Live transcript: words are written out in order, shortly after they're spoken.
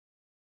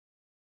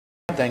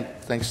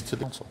thanks to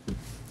the council.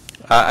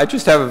 I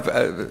just have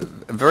a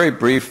very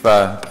brief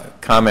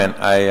comment.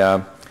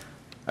 I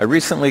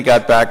recently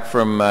got back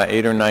from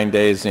 8 or 9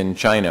 days in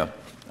China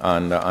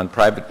on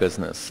private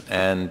business,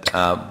 and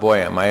boy,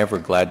 am I ever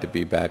glad to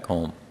be back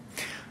home.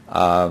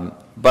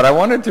 But I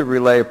wanted to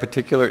relay a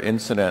particular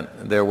incident.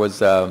 There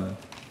was a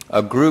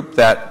group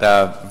that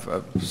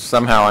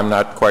somehow, I'm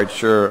not quite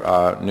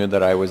sure, knew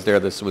that I was there.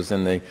 This was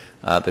in the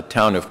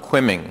town of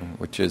Kunming,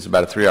 which is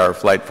about a 3-hour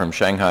flight from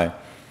Shanghai,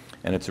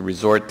 and it's a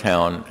resort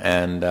town.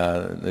 And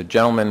the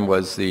gentleman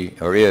was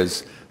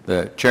is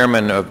the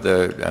chairman of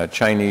the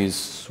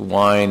Chinese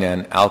Wine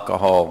and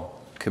Alcohol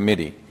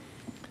Committee.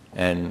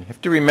 And you have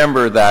to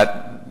remember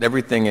that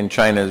everything in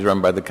China is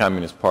run by the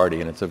Communist Party,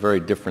 and it's a very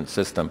different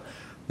system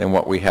than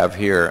what we have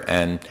here.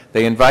 And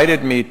they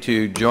invited me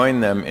to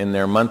join them in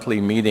their monthly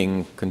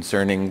meeting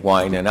concerning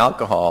wine and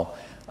alcohol.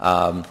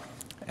 And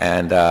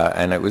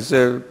it was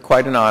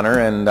quite an honor,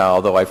 and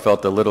although I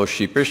felt a little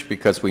sheepish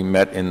because we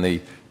met in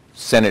the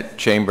Senate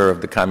chamber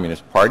of the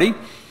Communist Party,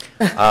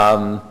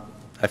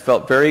 I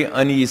felt very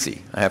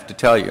uneasy, I have to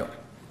tell you.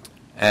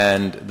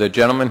 And the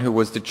gentleman who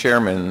was the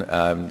chairman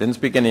didn't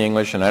speak any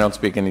English, and I don't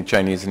speak any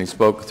Chinese, and he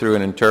spoke through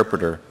an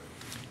interpreter.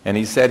 And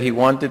he said he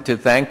wanted to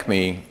thank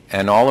me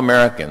and all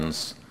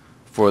Americans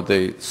for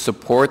the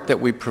support that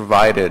we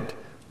provided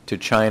to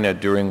China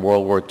during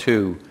World War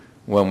II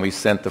when we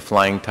sent the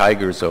Flying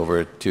Tigers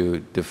over to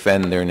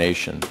defend their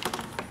nation.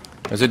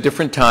 It was a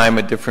different time,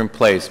 a different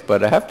place,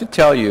 but I have to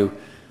tell you,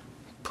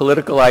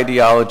 political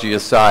ideology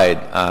aside,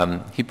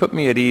 he put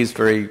me at ease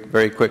very,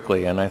 very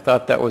quickly, and I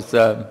thought that was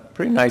a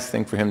pretty nice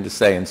thing for him to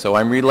say. And so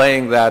I'm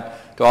relaying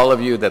that to all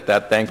of you,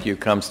 that thank you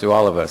comes to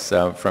all of us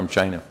from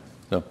China.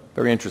 So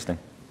very interesting.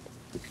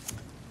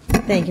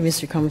 Thank you,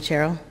 Mr.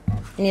 Comachero.